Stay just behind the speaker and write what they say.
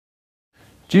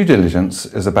Due diligence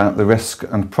is about the risk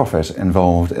and profit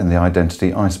involved in the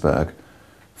identity iceberg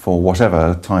for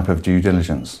whatever type of due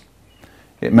diligence.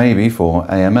 It may be for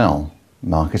AML,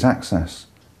 market access,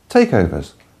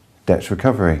 takeovers, debt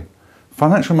recovery,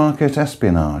 financial market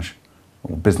espionage,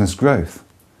 or business growth.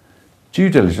 Due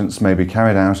diligence may be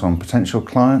carried out on potential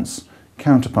clients,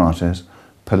 counterparties,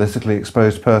 politically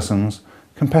exposed persons,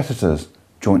 competitors,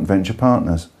 joint venture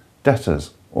partners,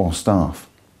 debtors, or staff.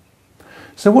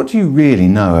 So what do you really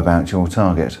know about your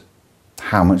target?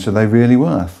 How much are they really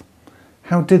worth?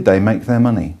 How did they make their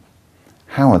money?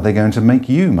 How are they going to make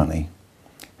you money?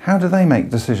 How do they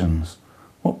make decisions?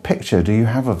 What picture do you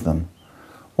have of them?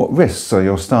 What risks are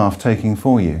your staff taking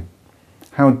for you?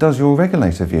 How does your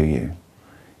regulator view you?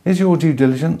 Is your due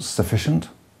diligence sufficient?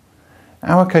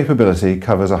 Our capability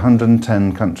covers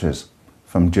 110 countries,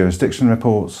 from jurisdiction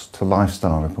reports to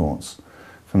lifestyle reports,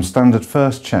 from standard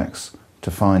first checks to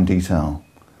fine detail.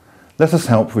 Let us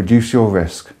help reduce your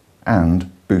risk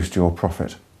and boost your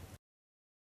profit.